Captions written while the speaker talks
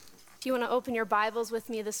If you want to open your Bibles with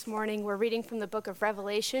me this morning, we're reading from the book of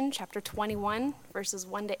Revelation, chapter 21, verses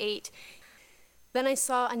 1 to 8. Then I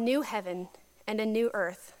saw a new heaven and a new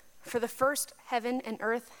earth, for the first heaven and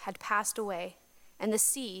earth had passed away, and the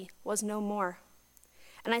sea was no more.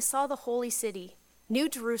 And I saw the holy city, New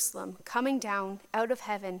Jerusalem, coming down out of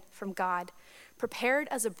heaven from God, prepared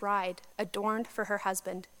as a bride adorned for her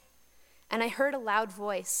husband. And I heard a loud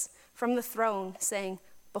voice from the throne saying,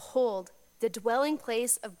 "Behold, the dwelling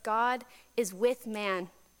place of God is with man.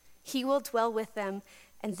 He will dwell with them,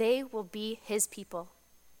 and they will be his people.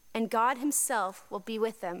 And God himself will be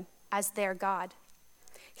with them as their God.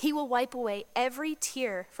 He will wipe away every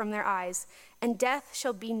tear from their eyes, and death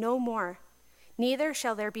shall be no more. Neither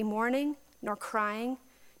shall there be mourning, nor crying,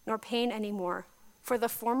 nor pain any more, for the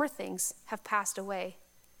former things have passed away."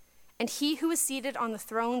 And he who was seated on the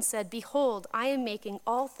throne said, "Behold, I am making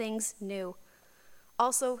all things new."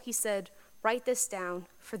 Also he said, "Write this down,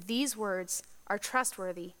 for these words are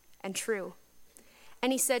trustworthy and true."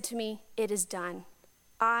 And he said to me, "It is done.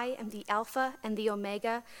 I am the Alpha and the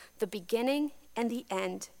Omega, the beginning and the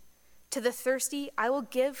end. To the thirsty I will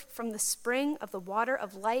give from the spring of the water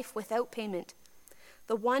of life without payment.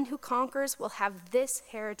 The one who conquers will have this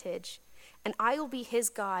heritage, and I will be his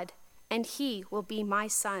God, and he will be my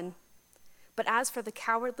son. But as for the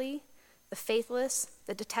cowardly, the faithless,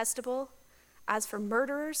 the detestable, as for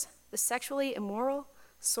murderers, the sexually immoral,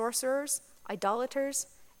 sorcerers, idolaters,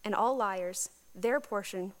 and all liars, their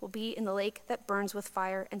portion will be in the lake that burns with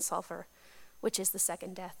fire and sulfur, which is the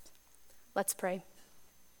second death." Let's pray.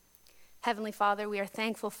 Heavenly Father, we are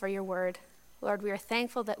thankful for your word. Lord, we are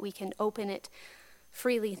thankful that we can open it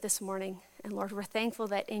freely this morning. And Lord, we're thankful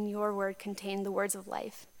that in your word contain the words of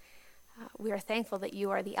life. We are thankful that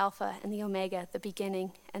you are the Alpha and the Omega, the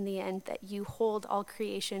beginning and the end, that you hold all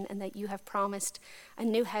creation and that you have promised a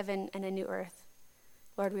new heaven and a new earth.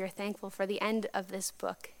 Lord, we are thankful for the end of this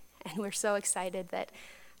book, and we're so excited that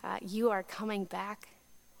you are coming back.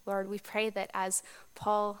 Lord, we pray that as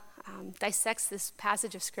Paul dissects this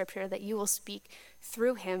passage of Scripture, that you will speak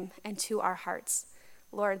through him and to our hearts.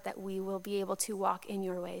 Lord, that we will be able to walk in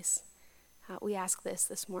your ways. We ask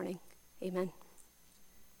this morning. Amen.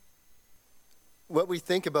 What we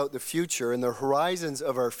think about the future and the horizons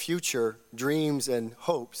of our future dreams and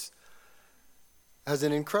hopes has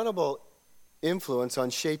an incredible influence on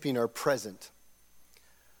shaping our present.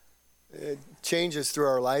 It changes through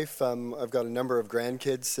our life. I've got a number of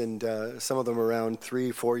grandkids, and some of them are around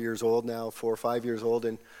 3, 4 years old now, 4 or 5 years old.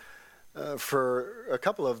 And for a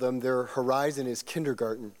couple of them, their horizon is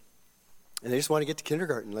kindergarten. And they just want to get to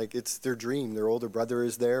kindergarten, like it's their dream. Their older brother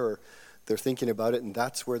is there, or they're thinking about it, and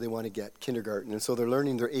that's where they want to get, kindergarten. And so they're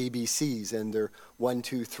learning their ABCs and their 1,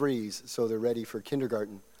 2, 3s, so they're ready for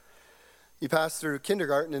kindergarten. You pass through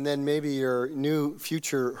kindergarten, and then maybe your new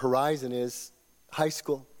future horizon is high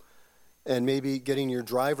school, and maybe getting your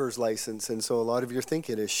driver's license. And so a lot of your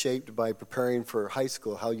thinking is shaped by preparing for high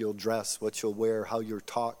school, how you'll dress, what you'll wear, how you'll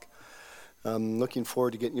talk. Looking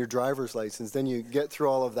forward to getting your driver's license. Then you get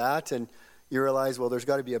through all of that, and you realize, well, there's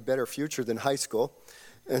got to be a better future than high school.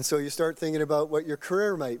 And so you start thinking about what your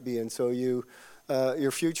career might be. And so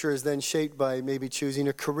your future is then shaped by maybe choosing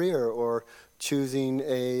a career or choosing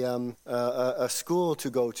a school to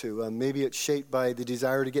go to. Maybe it's shaped by the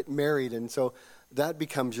desire to get married. And so that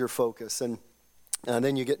becomes your focus. And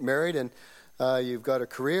then you get married, and you've got a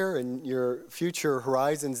career, and your future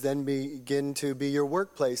horizons then begin to be your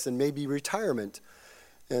workplace and maybe retirement.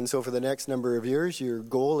 And so for the next number of years, your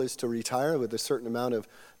goal is to retire with a certain amount of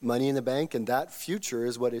money in the bank, and that future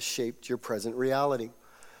is what has shaped your present reality.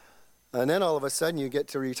 And then all of a sudden you get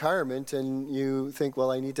to retirement, and you think,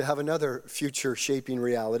 well, I need to have another future-shaping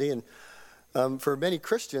reality. And for many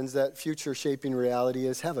Christians, that future-shaping reality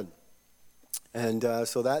is heaven. And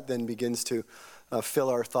so that then begins to fill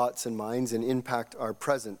our thoughts and minds and impact our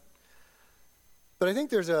present. But I think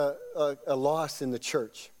there's a loss in the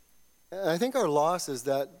church. I think our loss is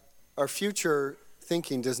that our future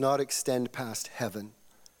thinking does not extend past heaven.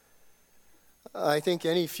 I think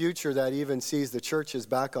any future that even sees the church as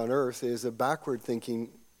back on earth is a backward thinking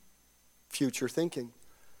future thinking.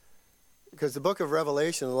 Because the book of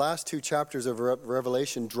Revelation, the last 2 chapters of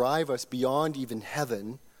Revelation, drive us beyond even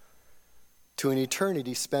heaven to an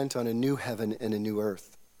eternity spent on a new heaven and a new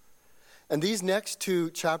earth. And these next 2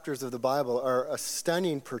 chapters of the Bible are a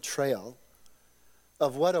stunning portrayal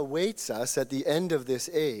of what awaits us at the end of this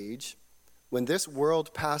age, when this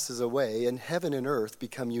world passes away and heaven and earth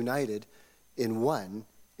become united in one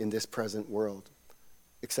in this present world,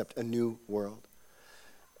 except a new world.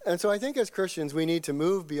 And so I think as Christians, we need to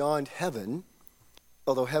move beyond heaven,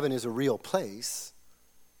 although heaven is a real place,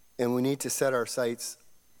 and we need to set our sights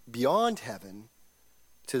beyond heaven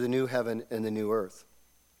to the new heaven and the new earth.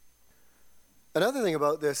 Another thing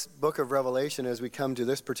about this book of Revelation as we come to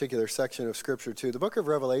this particular section of Scripture too, the book of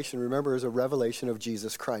Revelation, remember, is a revelation of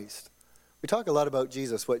Jesus Christ. We talk a lot about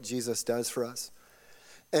Jesus, what Jesus does for us.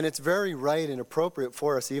 And it's very right and appropriate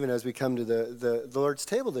for us, even as we come to the Lord's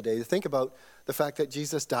table today, to think about the fact that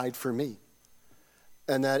Jesus died for me.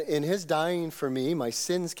 And that in his dying for me, my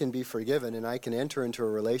sins can be forgiven, and I can enter into a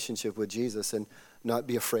relationship with Jesus and not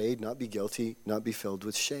be afraid, not be guilty, not be filled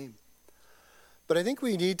with shame. But I think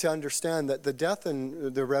we need to understand that the death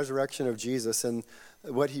and the resurrection of Jesus and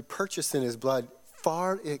what he purchased in his blood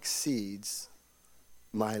far exceeds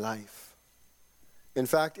my life. In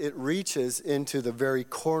fact, it reaches into the very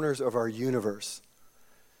corners of our universe.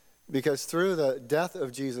 Because through the death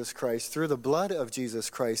of Jesus Christ, through the blood of Jesus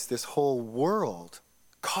Christ, this whole world,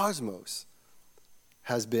 cosmos,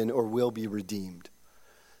 has been or will be redeemed.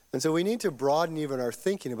 And so we need to broaden even our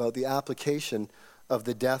thinking about the application of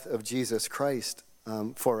the death of Jesus Christ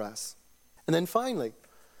for us. And then finally,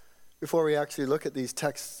 before we actually look at these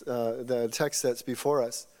texts, the text that's before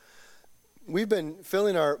us, we've been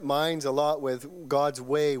filling our minds a lot with God's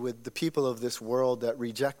way with the people of this world that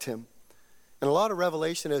reject him. And a lot of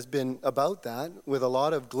revelation has been about that, with a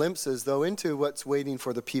lot of glimpses, though, into what's waiting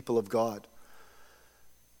for the people of God.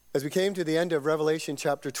 As we came to the end of Revelation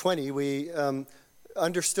chapter 20, we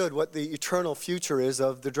understood what the eternal future is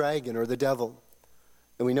of the dragon or the devil.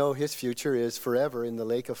 And we know his future is forever in the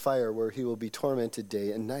lake of fire, where he will be tormented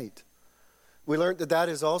day and night. We learned that that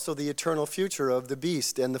is also the eternal future of the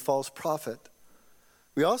beast and the false prophet.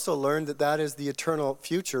 We also learned that that is the eternal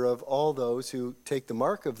future of all those who take the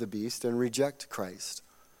mark of the beast and reject Christ,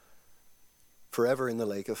 forever in the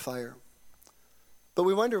lake of fire. But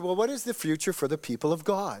we wonder, well, what is the future for the people of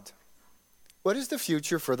God? What is the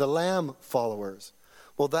future for the Lamb followers?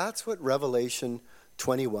 Well, that's what Revelation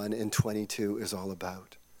 21 and 22 is all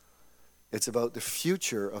about. It's about the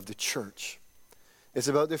future of the church. It's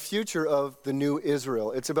about the future of the new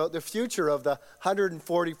Israel. It's about the future of the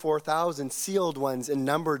 144,000 sealed ones and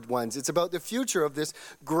numbered ones. It's about the future of this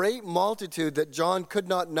great multitude that John could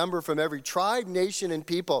not number from every tribe, nation, and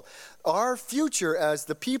people. Our future as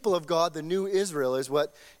the people of God, the new Israel, is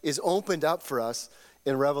what is opened up for us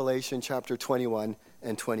in Revelation chapter 21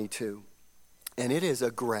 and 22. And it is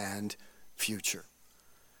a grand future.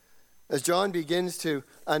 As John begins to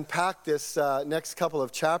unpack this next couple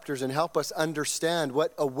of chapters and help us understand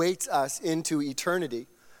what awaits us into eternity,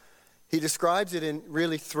 he describes it in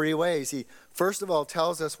really three ways. He, first of all,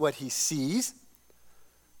 tells us what he sees.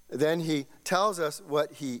 Then he tells us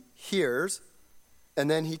what he hears. And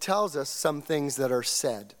then he tells us some things that are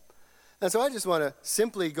said. And so I just want to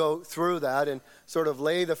simply go through that and sort of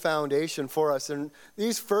lay the foundation for us. And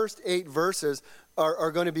these first 8 verses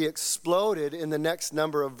are going to be exploded in the next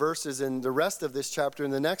number of verses in the rest of this chapter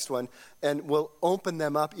and the next one, and will open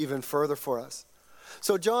them up even further for us.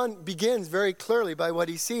 So John begins very clearly by what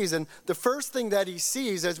he sees, and the first thing that he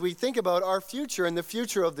sees as we think about our future and the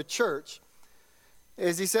future of the church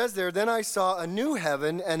is he says there, "Then I saw a new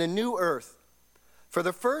heaven and a new earth, for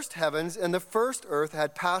the first heavens and the first earth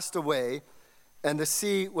had passed away, and the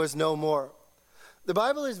sea was no more." The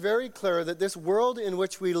Bible is very clear that this world in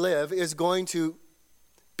which we live is going to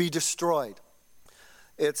be destroyed.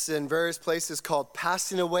 It's in various places called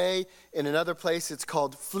passing away. In another place it's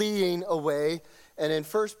called fleeing away. And in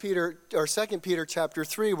 2 Peter chapter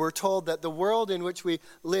 3, we're told that the world in which we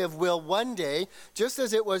live will one day, just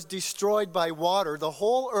as it was destroyed by water, the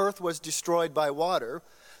whole earth was destroyed by water,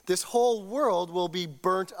 this whole world will be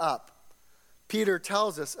burnt up. Peter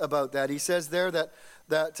tells us about that. He says there that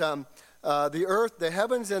the earth, the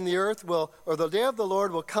heavens and the earth or the day of the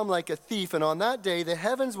Lord will come like a thief, and on that day the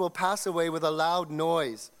heavens will pass away with a loud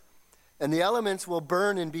noise, and the elements will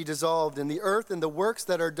burn and be dissolved, and the earth and the works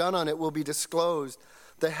that are done on it will be disclosed.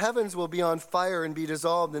 The heavens will be on fire and be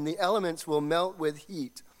dissolved, and the elements will melt with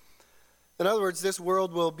heat. In other words, this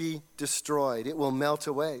world will be destroyed. It will melt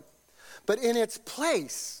away. But in its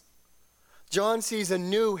place, John sees a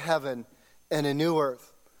new heaven and a new earth.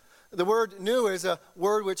 The word new is a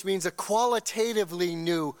word which means a qualitatively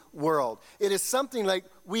new world. It is something like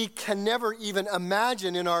we can never even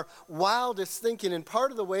imagine in our wildest thinking. And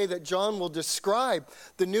part of the way that John will describe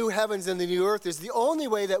the new heavens and the new earth is the only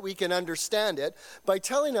way that we can understand it, by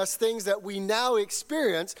telling us things that we now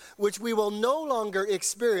experience, which we will no longer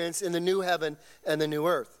experience in the new heaven and the new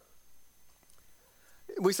earth.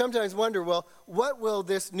 We sometimes wonder, well, what will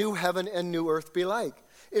this new heaven and new earth be like?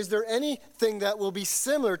 Is there anything that will be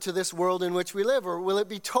similar to this world in which we live, or will it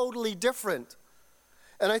be totally different?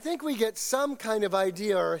 And I think we get some kind of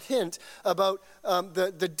idea or hint about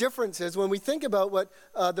the differences when we think about what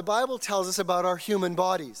the Bible tells us about our human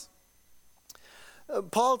bodies.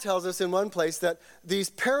 Paul tells us in one place that these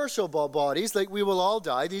perishable bodies, like we will all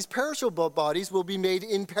die, these perishable bodies will be made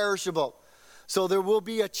imperishable. So there will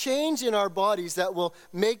be a change in our bodies that will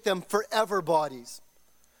make them forever bodies.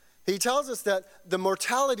 He tells us that the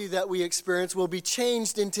mortality that we experience will be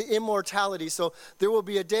changed into immortality. So there will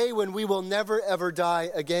be a day when we will never, ever die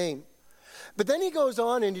again. But then he goes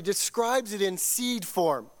on and he describes it in seed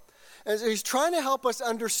form. And so he's trying to help us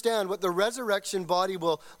understand what the resurrection body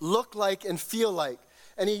will look like and feel like.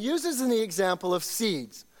 And he uses the example of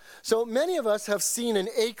seeds. So many of us have seen an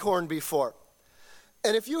acorn before.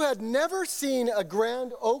 And if you had never seen a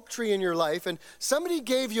grand oak tree in your life and somebody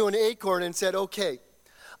gave you an acorn and said, okay,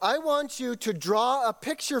 I want you to draw a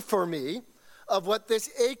picture for me of what this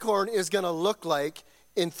acorn is going to look like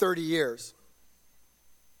in 30 years.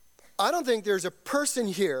 I don't think there's a person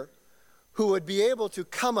here who would be able to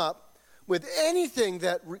come up with anything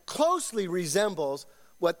that closely resembles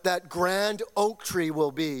what that grand oak tree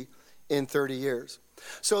will be in 30 years.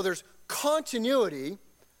 So there's continuity,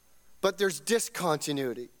 but there's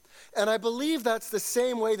discontinuity. And I believe that's the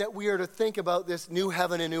same way that we are to think about this new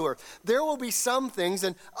heaven and new earth. There will be some things,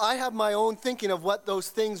 and I have my own thinking of what those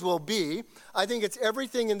things will be. I think it's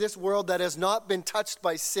everything in this world that has not been touched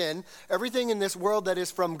by sin. Everything in this world that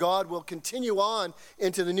is from God will continue on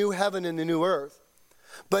into the new heaven and the new earth.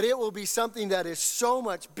 But it will be something that is so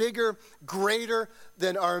much bigger, greater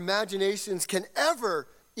than our imaginations can ever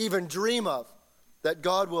even dream of, that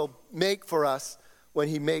God will make for us when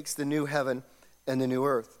he makes the new heaven and the new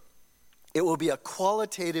earth. It will be a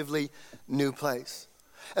qualitatively new place.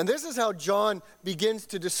 And this is how John begins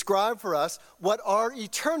to describe for us what our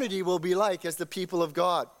eternity will be like as the people of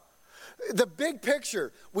God. The big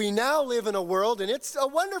picture, we now live in a world, and it's a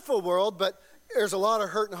wonderful world, but there's a lot of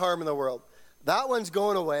hurt and harm in the world. That one's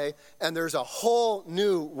going away, and there's a whole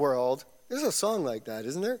new world. There's a song like that,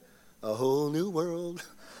 isn't there? A whole new world.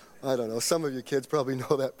 I don't know. Some of you kids probably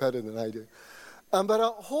know that better than I do. But a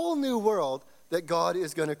whole new world that God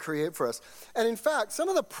is going to create for us. And in fact, some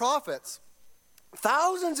of the prophets,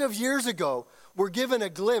 thousands of years ago, were given a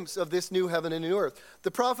glimpse of this new heaven and new earth.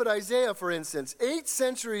 The prophet Isaiah, for instance, 8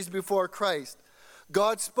 centuries before Christ,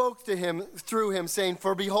 God spoke to him through him, saying,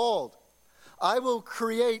 "For behold, I will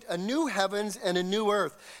create a new heavens and a new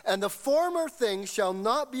earth, and the former things shall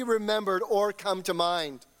not be remembered or come to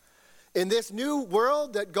mind." In this new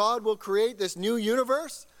world that God will create, this new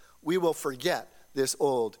universe, we will forget this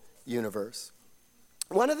old universe.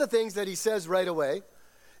 One of the things that he says right away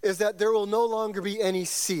is that there will no longer be any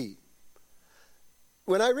sea.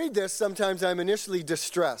 When I read this, sometimes I'm initially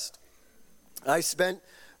distressed. I spent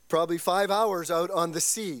probably 5 hours out on the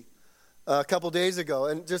sea a couple days ago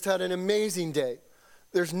and just had an amazing day.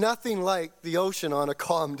 There's nothing like the ocean on a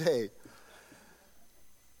calm day.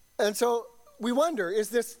 And so we wonder, is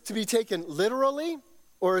this to be taken literally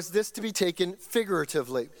or is this to be taken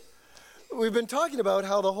figuratively? We've been talking about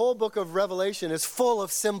how the whole book of Revelation is full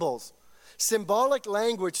of symbols, symbolic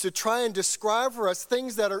language to try and describe for us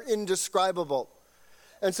things that are indescribable.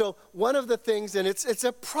 And so one of the things, and it's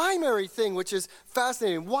a primary thing which is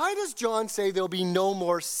fascinating, why does John say there'll be no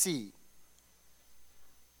more sea?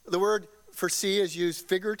 The word for sea is used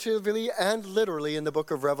figuratively and literally in the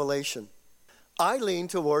book of Revelation. I lean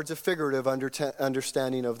towards a figurative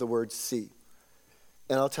understanding of the word sea.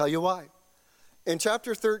 And I'll tell you why. In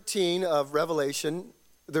chapter 13 of Revelation,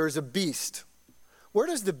 there is a beast. Where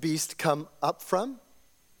does the beast come up from?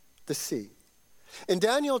 The sea. In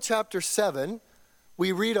Daniel chapter 7,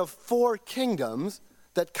 we read of 4 kingdoms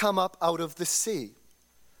that come up out of the sea.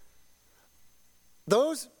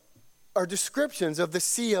 Those are descriptions of the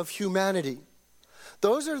sea of humanity.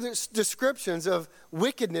 Those are the descriptions of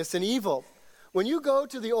wickedness and evil. When you go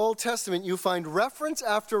to the Old Testament, you find reference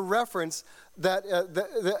after reference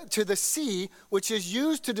to the sea, which is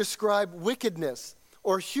used to describe wickedness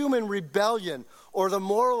or human rebellion or the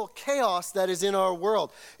moral chaos that is in our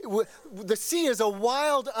world. The sea is a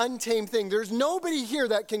wild, untamed thing. There's nobody here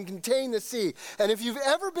that can contain the sea. And if you've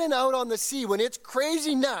ever been out on the sea when it's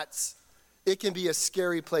crazy nuts, it can be a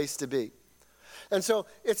scary place to be. And so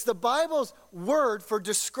it's the Bible's word for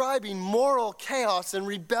describing moral chaos and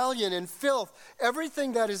rebellion and filth,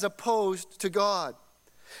 everything that is opposed to God.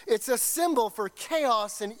 It's a symbol for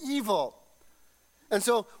chaos and evil. And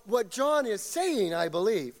so what John is saying, I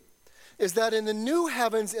believe, is that in the new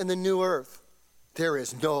heavens and the new earth, there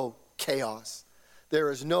is no chaos.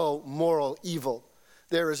 There is no moral evil.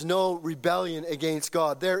 There is no rebellion against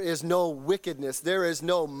God. There is no wickedness. There is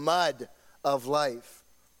no mud of life.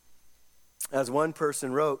 As one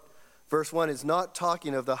person wrote, verse 1 is not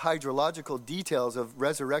talking of the hydrological details of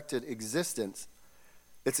resurrected existence.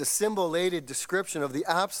 It's a symbolated description of the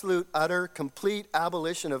absolute, utter, complete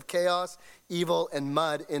abolition of chaos, evil, and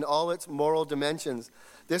mud in all its moral dimensions.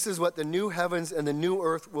 This is what the new heavens and the new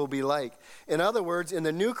earth will be like. In other words, in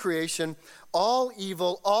the new creation, all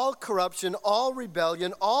evil, all corruption, all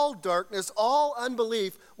rebellion, all darkness, all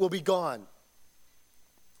unbelief will be gone.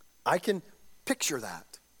 I can picture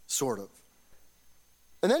that, sort of.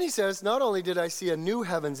 And then he says, not only did I see a new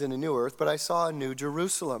heavens and a new earth, but I saw a new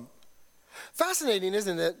Jerusalem. Fascinating,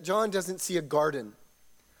 isn't it? John doesn't see a garden.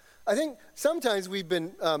 I think sometimes we've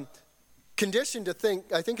been conditioned to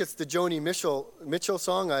think, I think it's the Joni Mitchell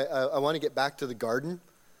song, I want to get back to the garden,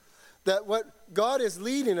 that what God is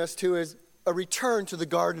leading us to is a return to the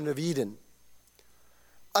Garden of Eden.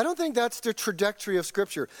 I don't think that's the trajectory of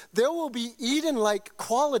Scripture. There will be Eden-like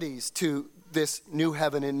qualities to this new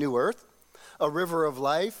heaven and new earth, a river of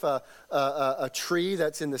life, a tree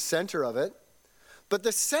that's in the center of it. But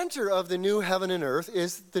the center of the new heaven and earth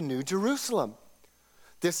is the New Jerusalem,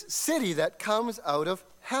 this city that comes out of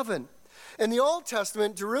heaven. In the Old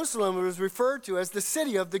Testament, Jerusalem was referred to as the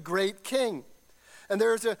city of the great king. And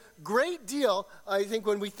there's a great deal, I think,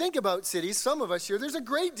 when we think about cities, some of us here, there's a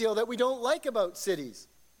great deal that we don't like about cities.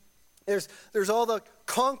 There's all the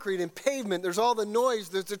concrete and pavement, there's all the noise,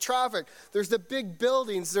 there's the traffic, there's the big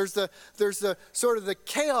buildings, there's the sort of the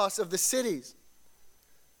chaos of the cities.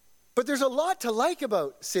 But there's a lot to like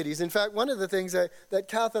about cities. In fact, one of the things that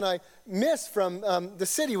Kath and I miss from the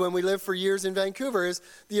city when we lived for years in Vancouver is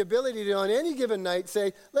the ability to, on any given night,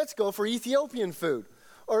 say, let's go for Ethiopian food,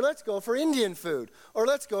 or let's go for Indian food, or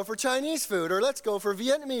let's go for Chinese food, or let's go for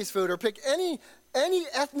Vietnamese food, or pick any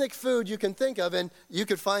ethnic food you can think of, and you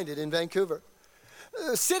could find it in Vancouver.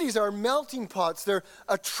 Cities are melting pots. They're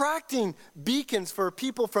attracting beacons for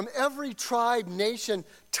people from every tribe, nation,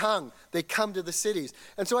 tongue. They come to the cities.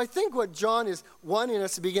 And so I think what John is wanting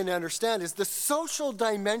us to begin to understand is the social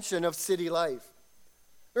dimension of city life.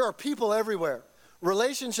 There are people everywhere,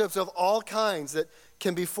 relationships of all kinds that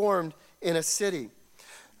can be formed in a city.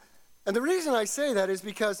 And the reason I say that is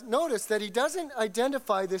because notice that he doesn't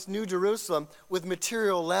identify this New Jerusalem with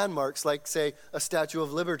material landmarks like, say, a Statue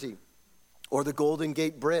of Liberty, or the Golden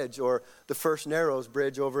Gate Bridge, or the First Narrows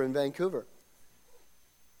Bridge over in Vancouver.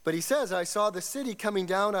 But he says, I saw the city coming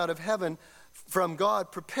down out of heaven from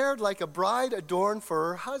God, prepared like a bride adorned for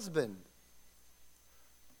her husband.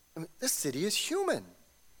 I mean, this city is human.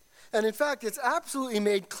 And in fact, it's absolutely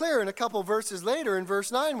made clear in a couple verses later, in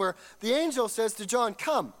verse 9, where the angel says to John,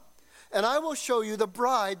 come, and I will show you the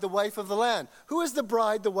bride, the wife of the Lamb. Who is the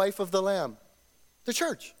bride, the wife of the Lamb? The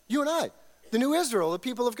church, you and I. The new Israel, the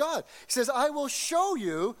people of God. He says, I will show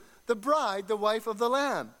you the bride, the wife of the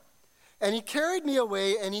Lamb. And he carried me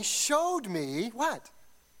away and he showed me, what?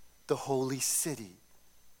 The holy city,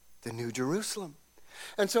 the New Jerusalem.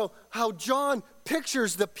 And so how John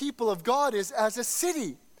pictures the people of God is as a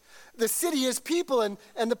city. The city is people and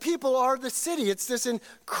the people are the city. It's this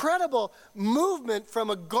incredible movement from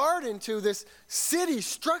a garden to this city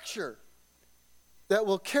structure that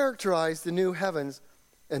will characterize the new heavens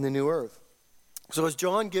and the new earth. So as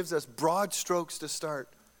John gives us broad strokes to start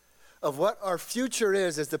of what our future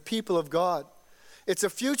is as the people of God, it's a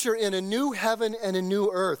future in a new heaven and a new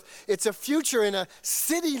earth. It's a future in a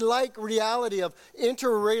city-like reality of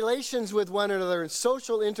interrelations with one another and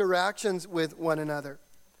social interactions with one another.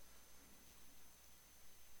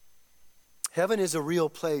 Heaven is a real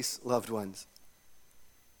place, loved ones.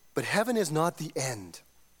 But heaven is not the end.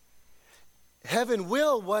 Heaven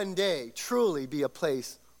will one day truly be a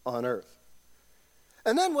place on earth.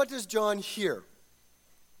 And then what does John hear?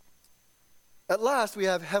 At last we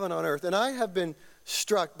have heaven on earth. And I have been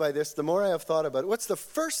struck by this the more I have thought about it. What's the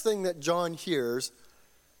first thing that John hears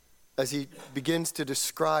as he begins to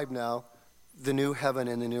describe now the new heaven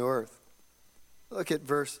and the new earth? Look at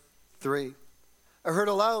verse 3. I heard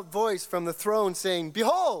a loud voice from the throne saying,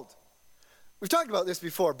 behold. We've talked about this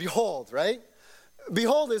before. Behold, right?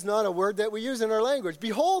 Behold is not a word that we use in our language.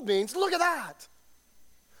 Behold means, look at that.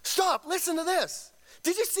 Stop, listen to this.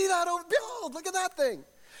 Did you see that? Behold, look at that thing.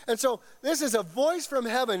 And so this is a voice from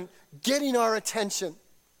heaven getting our attention.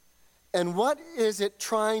 And what is it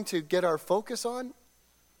trying to get our focus on?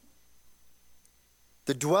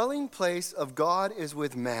 The dwelling place of God is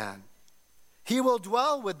with man. He will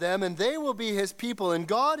dwell with them, and they will be his people, and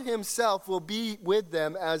God himself will be with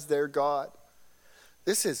them as their God.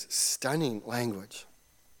 This is stunning language.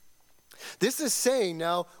 This is saying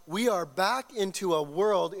now we are back into a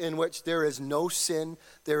world in which there is no sin,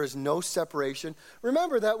 there is no separation.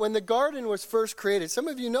 Remember that when the garden was first created, some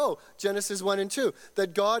of you know Genesis 1 and 2,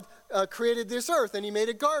 that God created this earth and he made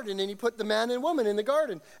a garden and he put the man and woman in the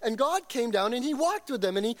garden. And God came down and he walked with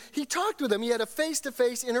them and he talked with them. He had a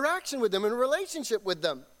face-to-face interaction with them and a relationship with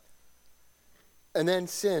them. And then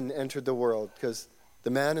sin entered the world because the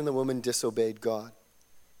man and the woman disobeyed God.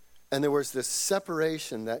 And there was this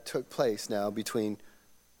separation that took place now between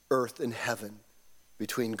earth and heaven,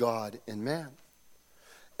 between God and man.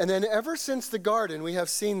 And then ever since the garden, we have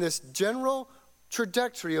seen this general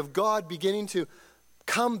trajectory of God beginning to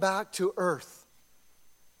come back to earth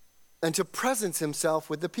and to presence himself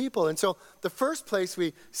with the people. And so the first place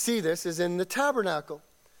we see this is in the tabernacle.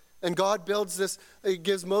 And God builds this, he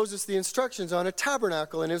gives Moses the instructions on a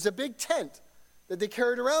tabernacle, and it was a big tent that they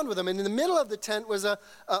carried around with them. And in the middle of the tent was a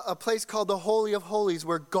place called the Holy of Holies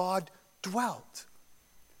where God dwelt.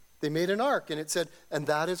 They made an ark, and it said, and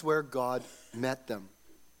that is where God met them.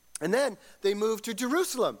 And then they moved to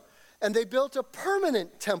Jerusalem, and they built a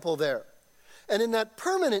permanent temple there. And in that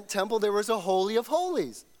permanent temple, there was a Holy of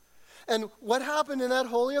Holies. And what happened in that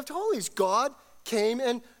Holy of Holies? God came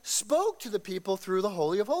and spoke to the people through the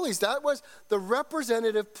Holy of Holies. That was the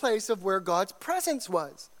representative place of where God's presence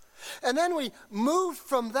was. And then we moved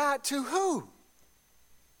from that to who?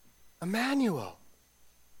 Emmanuel.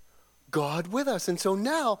 God with us. And so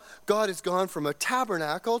now God has gone from a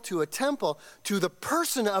tabernacle to a temple to the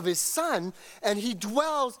person of his Son, and he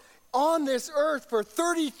dwells on this earth for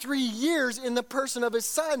 33 years in the person of his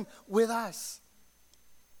Son with us.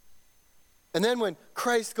 And then when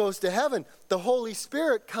Christ goes to heaven, the Holy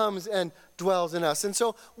Spirit comes and dwells in us. And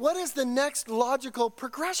so what is the next logical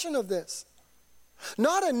progression of this?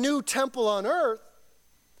 Not a new temple on earth,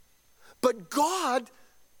 but God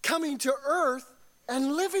coming to earth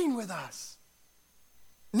and living with us.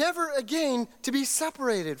 Never again to be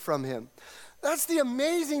separated from him. That's the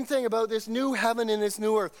amazing thing about this new heaven and this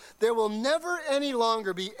new earth. There will never any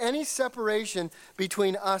longer be any separation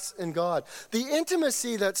between us and God. The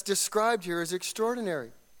intimacy that's described here is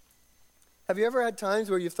extraordinary. Have you ever had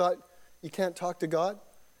times where you thought you can't talk to God?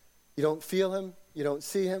 You don't feel him, you don't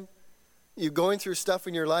see him. You're going through stuff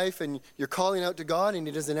in your life and you're calling out to God and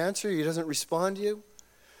he doesn't answer you, he doesn't respond to you.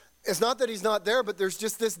 It's not that he's not there, but there's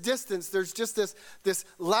just this distance. There's just this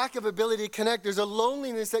lack of ability to connect. There's a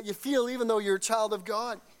loneliness that you feel even though you're a child of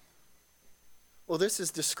God. Well, this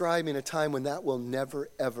is describing a time when that will never,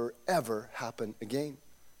 ever, ever happen again.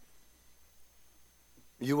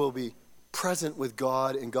 You will be present with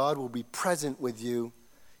God and God will be present with you.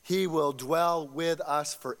 He will dwell with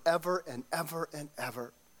us forever and ever and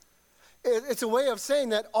ever. It's a way of saying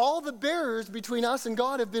that all the barriers between us and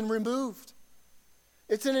God have been removed.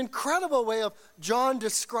 It's an incredible way of John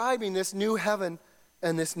describing this new heaven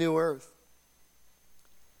and this new earth.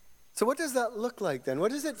 So what does that look like then?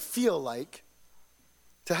 What does it feel like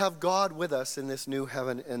to have God with us in this new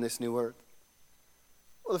heaven and this new earth?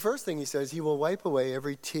 Well, the first thing he says, he will wipe away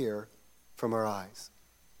every tear from our eyes.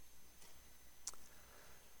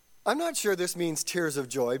 I'm not sure this means tears of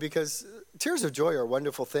joy, because tears of joy are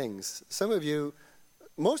wonderful things. Some of you,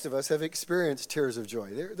 most of us have experienced tears of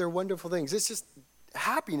joy. They're wonderful things. It's just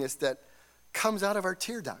happiness that comes out of our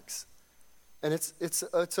tear ducts. And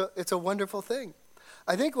it's a wonderful thing.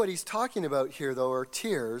 I think what he's talking about here, though, are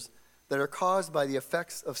tears that are caused by the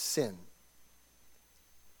effects of sin.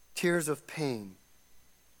 Tears of pain,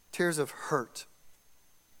 tears of hurt,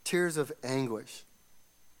 tears of anguish.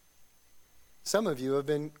 Some of you have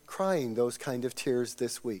been crying those kind of tears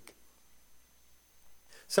this week.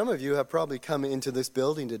 Some of you have probably come into this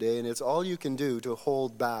building today and it's all you can do to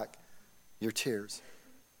hold back your tears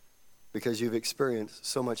because you've experienced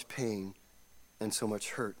so much pain and so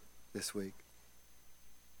much hurt this week.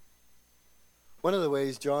 One of the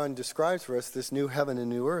ways John describes for us this new heaven and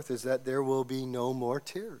new earth is that there will be no more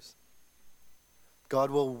tears. God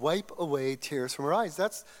will wipe away tears from our eyes.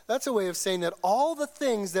 That's a way of saying that all the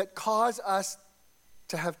things that cause us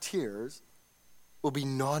to have tears will be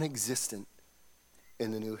non-existent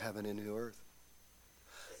in the new heaven and new earth.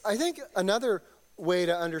 I think another way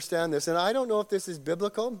to understand this, and I don't know if this is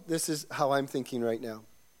biblical, this is how I'm thinking right now,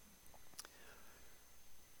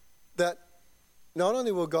 that not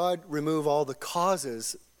only will God remove all the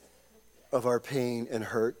causes of our pain and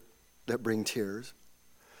hurt that bring tears,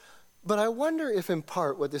 but I wonder if in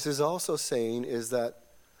part what this is also saying is that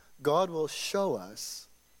God will show us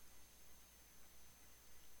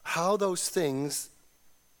how those things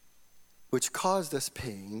which caused us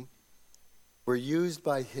pain were used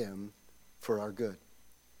by him for our good.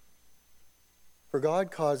 For God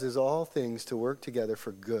causes all things to work together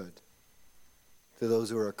for good to those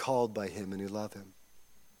who are called by him and who love him.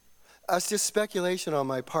 That's just speculation on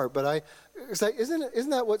my part, but it's like, isn't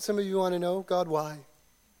that what some of you want to know? God, why?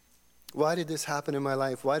 Why did this happen in my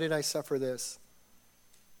life? Why did I suffer this?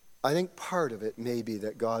 I think part of it may be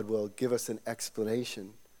that God will give us an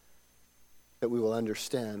explanation that we will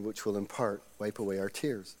understand, which will in part wipe away our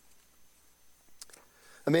tears.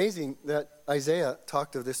 Amazing that Isaiah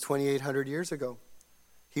talked of this 2,800 years ago.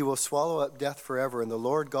 He will swallow up death forever, and the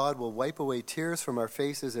Lord God will wipe away tears from our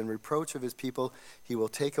faces and reproach of his people. He will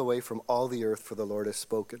take away from all the earth, for the Lord has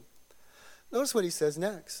spoken. Notice what he says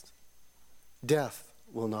next. Death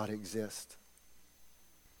will not exist.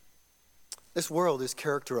 This world is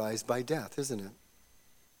characterized by death, isn't it?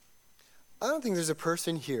 I don't think there's a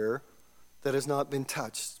person here that has not been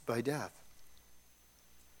touched by death.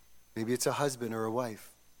 Maybe it's a husband or a wife.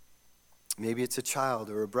 Maybe it's a child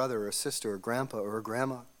or a brother or a sister or a grandpa or a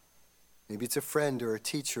grandma. Maybe it's a friend or a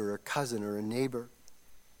teacher or a cousin or a neighbor.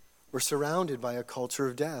 We're surrounded by a culture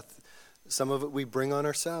of death. Some of it we bring on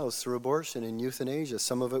ourselves through abortion and euthanasia.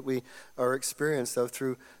 Some of it we are experienced of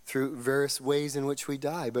through various ways in which we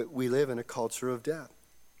die, but we live in a culture of death.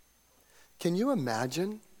 Can you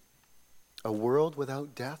imagine a world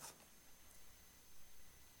without death?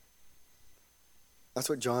 That's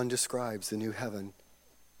what John describes the new heaven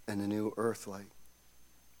and the new earth like.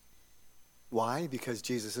 Why? Because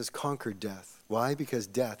Jesus has conquered death. Why? Because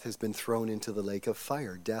death has been thrown into the lake of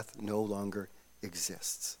fire. Death no longer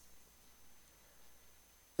exists.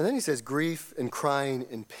 And then he says grief and crying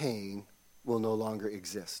and pain will no longer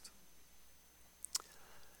exist.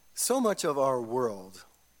 So much of our world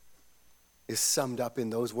is summed up in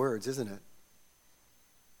those words, isn't it?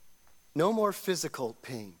 No more physical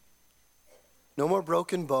pain. No more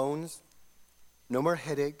broken bones. No more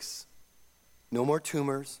headaches. No more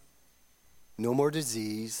tumors. No more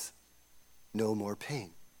disease. No more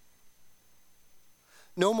pain.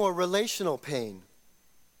 No more relational pain.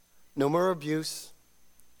 No more abuse.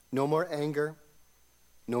 No more anger.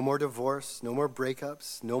 No more divorce. No more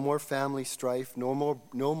breakups. No more family strife. No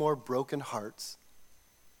more broken hearts.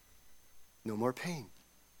 No more pain.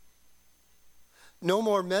 No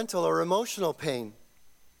more mental or emotional pain.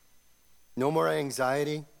 No more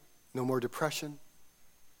anxiety. No more depression.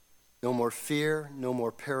 No more fear. No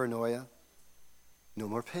more paranoia. No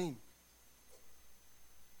more pain.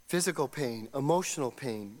 Physical pain, emotional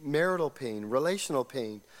pain, marital pain, relational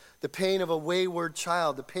pain, the pain of a wayward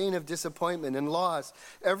child, the pain of disappointment and loss,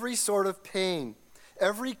 every sort of pain,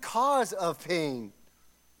 every cause of pain,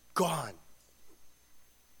 gone.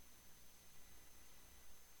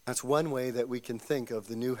 That's one way that we can think of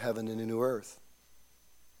the new heaven and the new earth,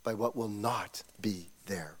 by what will not be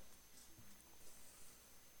there.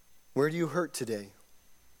 Where do you hurt today?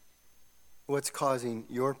 What's causing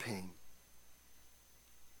your pain?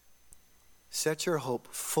 Set your hope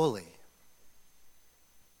fully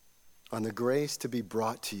on the grace to be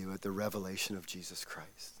brought to you at the revelation of Jesus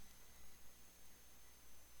Christ.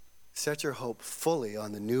 Set your hope fully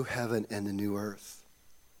on the new heaven and the new earth,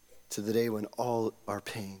 to the day when all our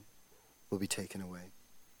pain will be taken away.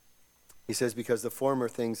 He says, because the former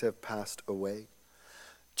things have passed away.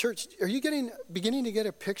 Church, are you beginning to get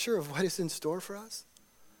a picture of what is in store for us?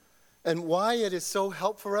 And why it is so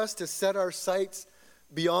helpful for us to set our sights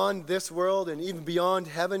beyond this world and even beyond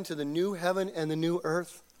heaven to the new heaven and the new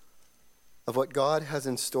earth of what God has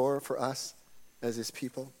in store for us as his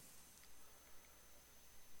people.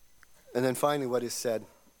 And then finally, what is said.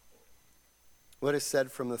 What is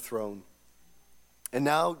said from the throne. And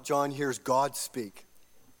now John hears God speak.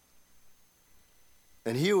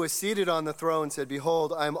 And he who was seated on the throne said,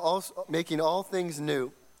 behold, I am also making all things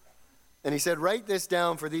new. And he said, write this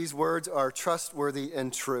down, for these words are trustworthy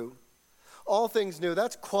and true. All things new,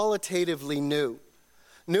 that's qualitatively new.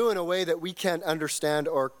 New in a way that we can't understand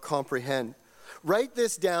or comprehend. Write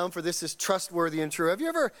this down, for this is trustworthy and true. Have you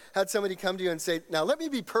ever had somebody come to you and say, now let me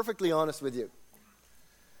be perfectly honest with you?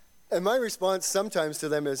 And my response sometimes to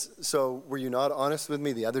them is, so were you not honest with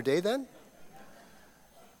me the other day then?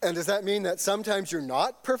 And does that mean that sometimes you're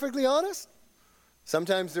not perfectly honest?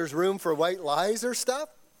 Sometimes there's room for white lies or stuff?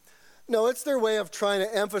 No, it's their way of trying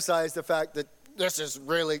to emphasize the fact that this is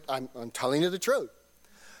really, I'm telling you the truth.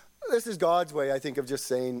 This is God's way, I think, of just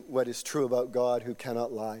saying what is true about God who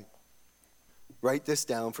cannot lie. Write this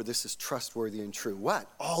down, for this is trustworthy and true. What?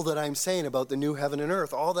 All that I'm saying about the new heaven and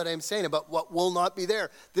earth, all that I'm saying about what will not be there.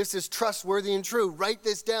 This is trustworthy and true. Write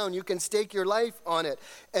this down. You can stake your life on it.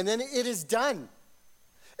 And then it is done.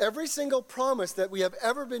 Every single promise that we have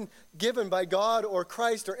ever been given by God or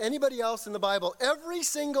Christ or anybody else in the Bible, every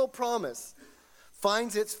single promise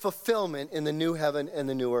finds its fulfillment in the new heaven and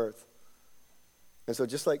the new earth. And so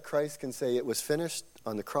just like Christ can say it was finished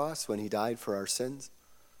on the cross when he died for our sins,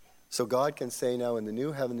 so God can say now in the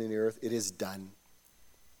new heaven and the earth, it is done.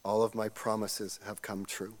 All of my promises have come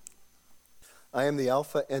true. I am the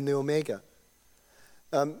Alpha and the Omega.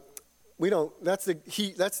 That's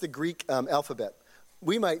the Greek alphabet.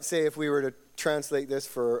 We might say, if we were to translate this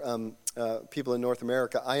for people in North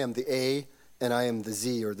America, I am the A and I am the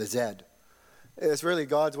Z or the Z. It's really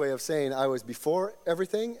God's way of saying I was before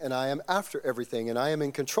everything and I am after everything, and I am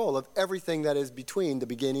in control of everything that is between the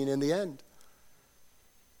beginning and the end.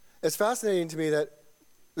 It's fascinating to me that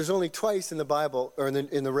there's only twice in the Bible, or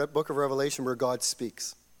in the book of Revelation, where God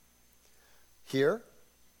speaks. Here,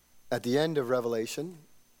 at the end of Revelation,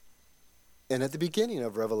 and at the beginning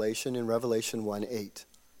of Revelation in Revelation 1:8.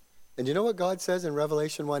 And you know what God says in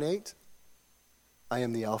Revelation 1:8? I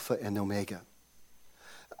am the Alpha and Omega.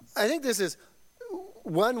 I think this is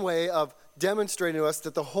one way of demonstrating to us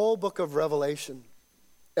that the whole book of Revelation,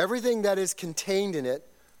 everything that is contained in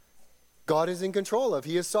it, God is in control of.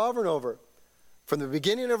 He is sovereign over. From the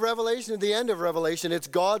beginning of Revelation to the end of Revelation, it's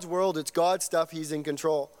God's world, it's God's stuff, he's in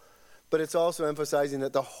control. But it's also emphasizing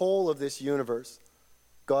that the whole of this universe,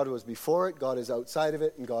 God was before it, God is outside of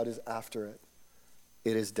it, and God is after it.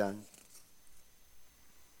 It is done.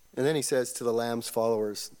 And then he says to the Lamb's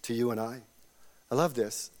followers, to you and I love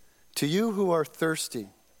this. To you who are thirsty,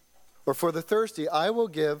 or for the thirsty, I will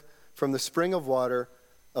give from the spring of water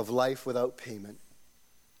of life without payment.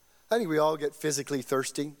 I think we all get physically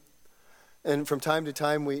thirsty. And from time to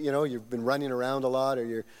time, you've been running around a lot,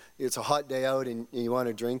 or it's a hot day out and you want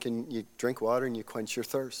to drink, and you drink water and you quench your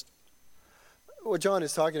thirst. What John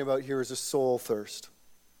is talking about here is a soul thirst.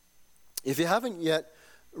 If you haven't yet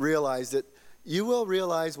realized it, you will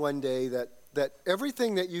realize one day that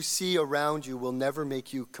everything that you see around you will never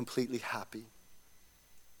make you completely happy.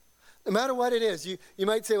 No matter what it is, you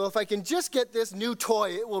might say, well, if I can just get this new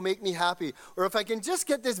toy, it will make me happy. Or if I can just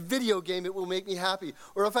get this video game, it will make me happy.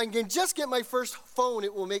 Or if I can just get my first phone,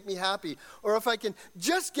 it will make me happy. Or if I can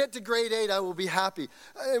just get to grade 8, I will be happy.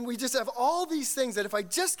 And we just have all these things that if I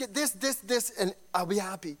just get this, and I'll be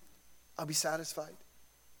happy. I'll be satisfied.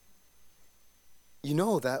 You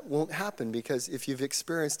know that won't happen, because if you've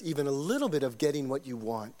experienced even a little bit of getting what you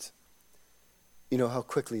want, you know how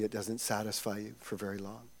quickly it doesn't satisfy you for very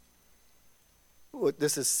long. What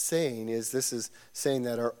this is saying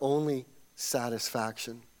that our only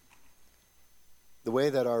satisfaction, the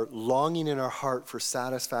way that our longing in our heart for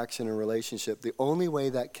satisfaction in relationship, the only way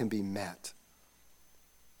that can be met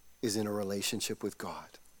is in a relationship with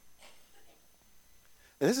God.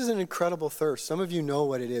 And this is an incredible thirst. Some of you know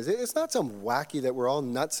what it is. It's not some wacky that we're all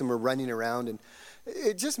nuts and we're running around. And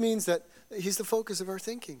it just means that he's the focus of our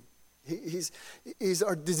thinking. He's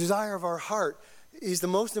the desire of our heart. He's the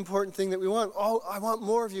most important thing that we want. Oh, I want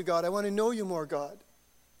more of you, God. I want to know you more, God.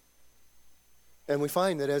 And we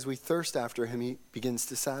find that as we thirst after him, he begins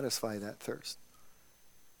to satisfy that thirst.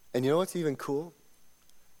 And you know what's even cool?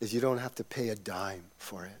 Is you don't have to pay a dime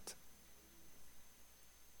for it.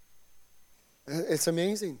 It's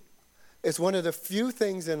amazing. It's one of the few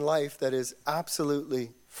things in life that is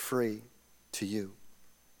absolutely free to you.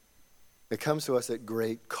 It comes to us at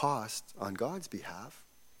great cost on God's behalf.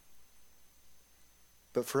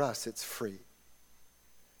 But for us, it's free.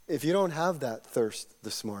 If you don't have that thirst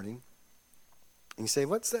this morning, and you say,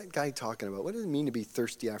 what's that guy talking about? What does it mean to be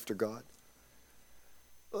thirsty after God?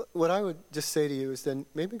 What I would just say to you is then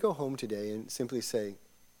maybe go home today and simply say,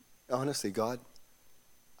 honestly, God,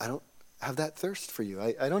 I don't have that thirst for you.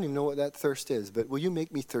 I don't even know what that thirst is, but will you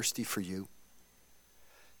make me thirsty for you?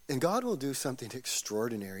 And God will do something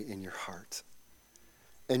extraordinary in your heart.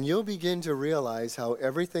 And you'll begin to realize how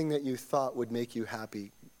everything that you thought would make you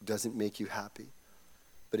happy doesn't make you happy.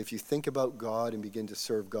 But if you think about God and begin to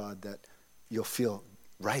serve God, that you'll feel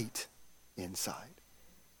right inside.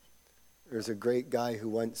 There's a great guy who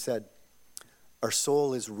once said, our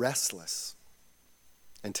soul is restless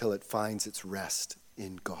until it finds its rest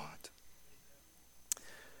in God.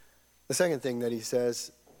 The second thing that he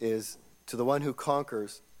says is, to the one who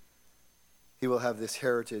conquers, he will have this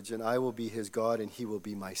heritage, and I will be his God, and he will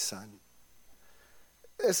be my son.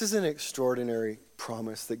 This is an extraordinary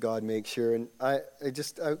promise that God makes here, and I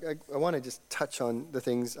want to just touch on the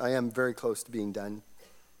things. I am very close to being done.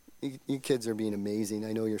 You kids are being amazing.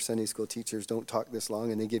 I know your Sunday school teachers don't talk this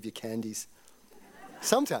long, and they give you candies.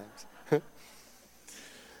 Sometimes.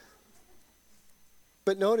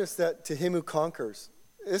 But notice that to him who conquers,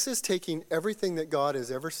 this is taking everything that God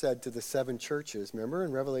has ever said to the 7 churches. Remember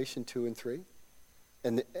in Revelation 2 and 3?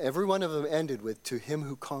 And every one of them ended with, to him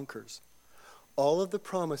who conquers. All of the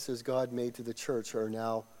promises God made to the church are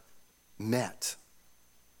now met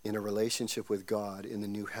in a relationship with God in the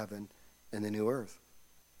new heaven and the new earth.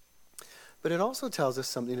 But it also tells us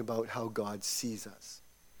something about how God sees us.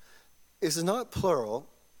 This is not plural,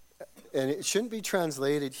 and it shouldn't be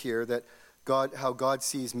translated here that how God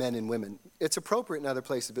sees men and women. It's appropriate in other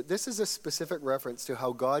places, but this is a specific reference to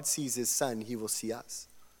how God sees his Son, he will see us.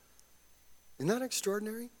 Isn't that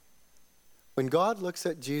extraordinary? When God looks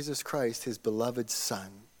at Jesus Christ, his beloved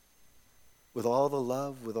Son, with all the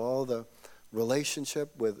love, with all the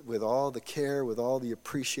relationship, with all the care, with all the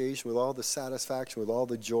appreciation, with all the satisfaction, with all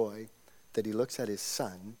the joy that he looks at his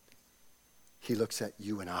Son, he looks at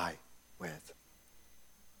you and I with.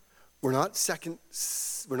 We're not the second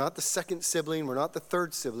sibling, we're not the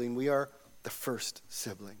third sibling, we are the first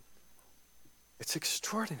sibling. It's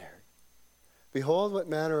extraordinary. Behold what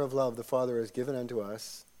manner of love the Father has given unto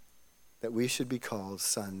us, that we should be called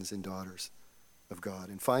sons and daughters of God.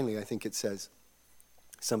 And finally, I think it says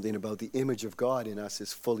something about the image of God in us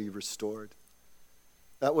is fully restored.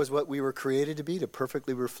 That was what we were created to be, to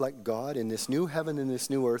perfectly reflect God. In this new heaven and this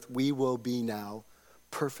new earth, we will be now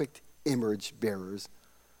perfect image bearers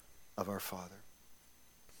of our Father.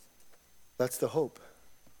 That's the hope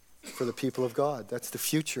for the people of God. That's the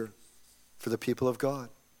future for the people of God.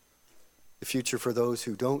 The future for those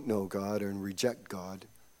who don't know God and reject God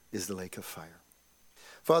is the lake of fire.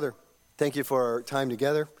 Father, thank you for our time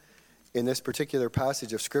together in this particular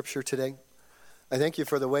passage of Scripture today. I thank you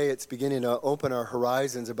for the way it's beginning to open our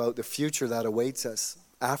horizons about the future that awaits us,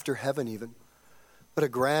 after heaven even. What a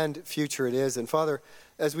grand future it is. And Father,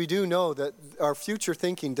 as we do know that our future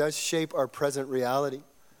thinking does shape our present reality,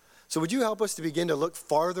 so would you help us to begin to look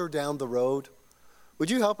farther down the road? Would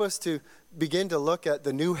you help us to begin to look at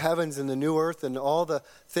the new heavens and the new earth and all the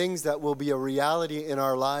things that will be a reality in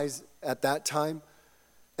our lives at that time,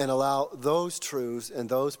 and allow those truths and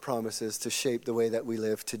those promises to shape the way that we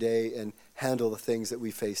live today and handle the things that we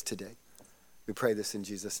face today? We pray this in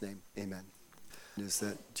Jesus' name. Amen. Is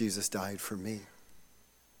that Jesus died for me,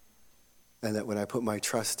 and that when I put my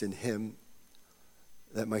trust in him,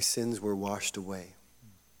 that my sins were washed away,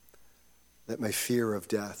 that my fear of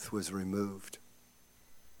death was removed,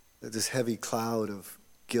 that this heavy cloud of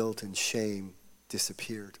guilt and shame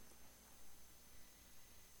disappeared.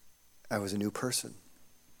 I was a new person.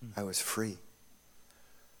 I was free.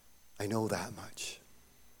 I know that much.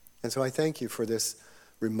 And so I thank you for this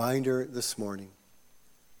reminder this morning,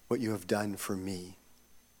 what you have done for me.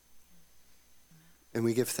 And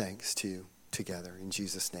we give thanks to you together. In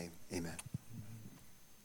Jesus' name, amen.